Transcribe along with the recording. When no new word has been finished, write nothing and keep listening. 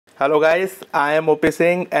Hello guys, I am OP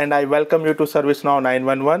Singh and I welcome you to ServiceNow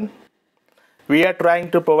 911. We are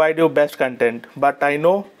trying to provide you best content, but I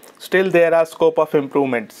know still there are scope of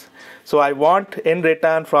improvements. So I want in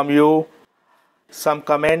return from you some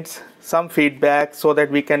comments, some feedback so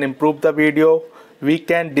that we can improve the video. We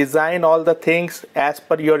can design all the things as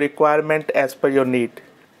per your requirement, as per your need.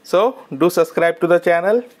 So do subscribe to the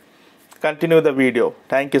channel. Continue the video.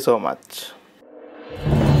 Thank you so much.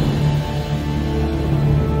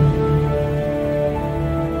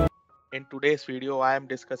 In today's video, I am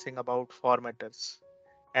discussing about formatters.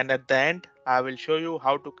 And at the end, I will show you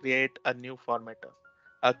how to create a new formatter,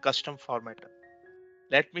 a custom formatter.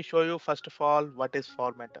 Let me show you first of all what is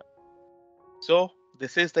formatter. So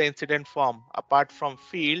this is the incident form. Apart from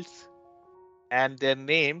fields and their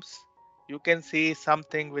names, you can see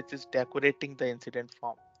something which is decorating the incident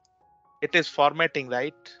form. It is formatting,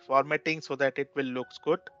 right? Formatting so that it will look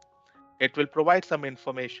good. It will provide some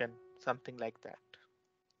information, something like that.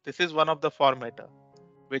 This is one of the formatter,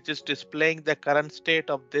 which is displaying the current state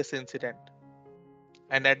of this incident.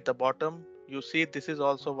 And at the bottom, you see this is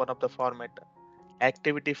also one of the formatter,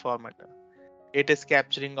 activity formatter. It is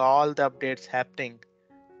capturing all the updates happening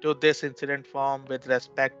to this incident form with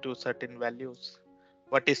respect to certain values.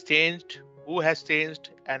 What is changed, who has changed,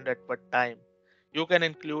 and at what time. You can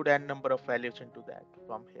include n number of values into that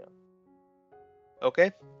from here.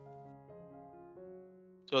 Okay.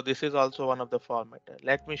 So this is also one of the formatter.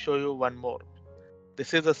 Let me show you one more.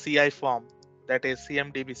 This is a CI form, that is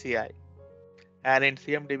CMDB CI. And in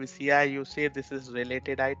CMDB CI, you see this is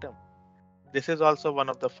related item. This is also one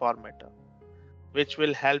of the formatter, which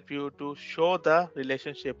will help you to show the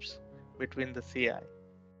relationships between the CI.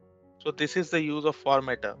 So this is the use of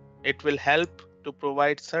formatter. It will help to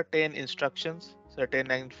provide certain instructions, certain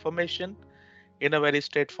information in a very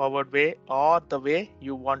straightforward way or the way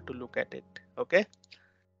you want to look at it. Okay.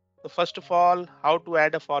 So first of all, how to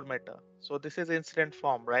add a formatter. So this is incident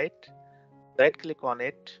form, right? Right click on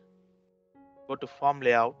it, go to form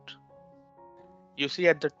layout. You see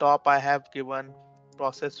at the top, I have given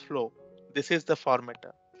process flow. This is the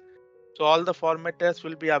formatter. So all the formatters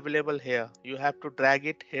will be available here. You have to drag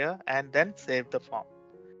it here and then save the form.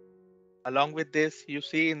 Along with this, you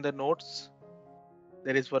see in the notes,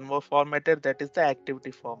 there is one more formatter, that is the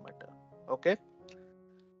activity formatter. Okay.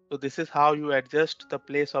 So this is how you adjust the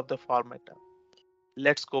place of the formatter.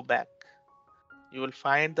 Let's go back. You will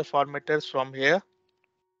find the formatters from here.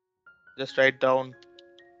 Just write down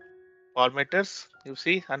formatters. You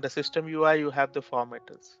see under system UI, you have the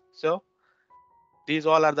formatters. So these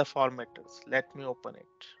all are the formatters. Let me open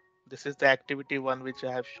it. This is the activity one which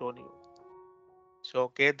I have shown you. So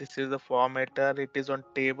okay, this is the formatter. It is on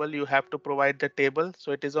table. You have to provide the table.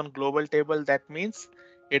 So it is on global table. That means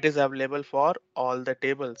it is available for all the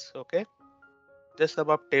tables. Okay. Just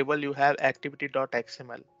above table, you have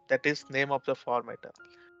activity.xml. That is name of the formatter.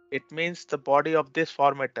 It means the body of this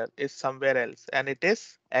formatter is somewhere else and it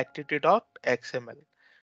is activity.xml.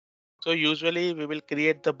 So usually we will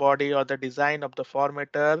create the body or the design of the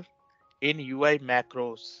formatter in UI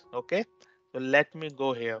macros. Okay. So let me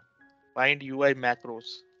go here. Find UI macros.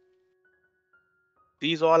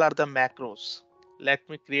 These all are the macros. Let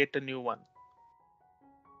me create a new one.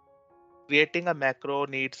 Creating a macro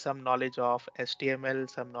needs some knowledge of HTML,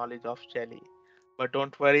 some knowledge of Jelly. But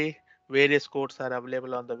don't worry, various codes are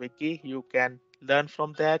available on the wiki. You can learn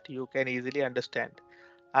from that. You can easily understand.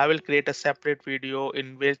 I will create a separate video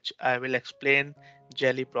in which I will explain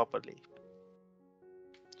Jelly properly.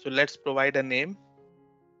 So let's provide a name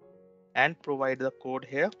and provide the code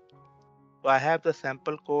here. So I have the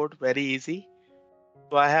sample code, very easy.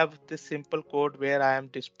 So I have this simple code where I am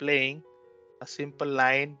displaying a simple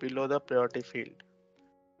line below the priority field.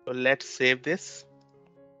 So let's save this.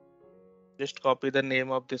 Just copy the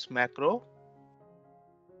name of this macro.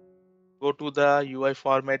 Go to the UI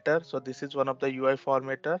formatter. So this is one of the UI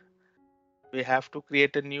formatter. We have to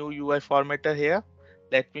create a new UI formatter here.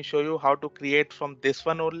 Let me show you how to create from this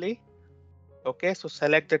one only. Okay, so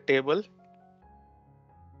select the table.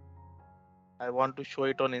 I want to show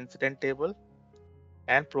it on incident table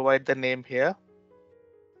and provide the name here.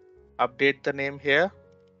 Update the name here.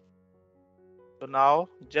 So now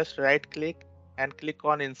just right click and click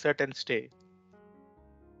on insert and stay.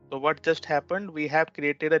 So what just happened? We have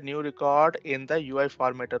created a new record in the UI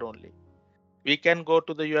formatter only. We can go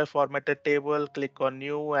to the UI formatter table, click on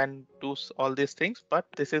new and do all these things, but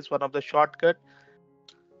this is one of the shortcut.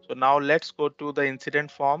 So now let's go to the incident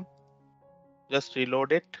form. Just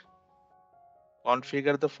reload it,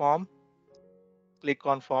 configure the form, click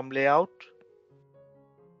on form layout.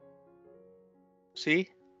 See,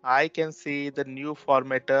 I can see the new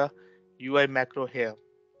formatter UI macro here.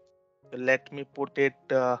 Let me put it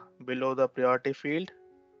below the priority field.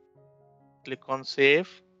 Click on save.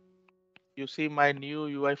 You see my new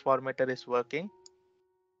UI formatter is working.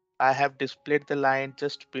 I have displayed the line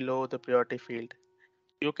just below the priority field.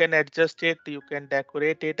 You can adjust it, you can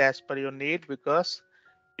decorate it as per your need because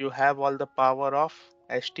you have all the power of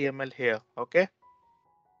HTML here. Okay.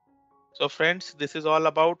 So friends, this is all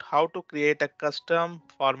about how to create a custom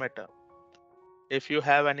formatter. If you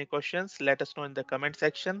have any questions, let us know in the comment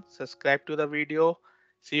section. Subscribe to the video.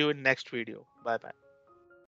 See you in next video. Bye bye.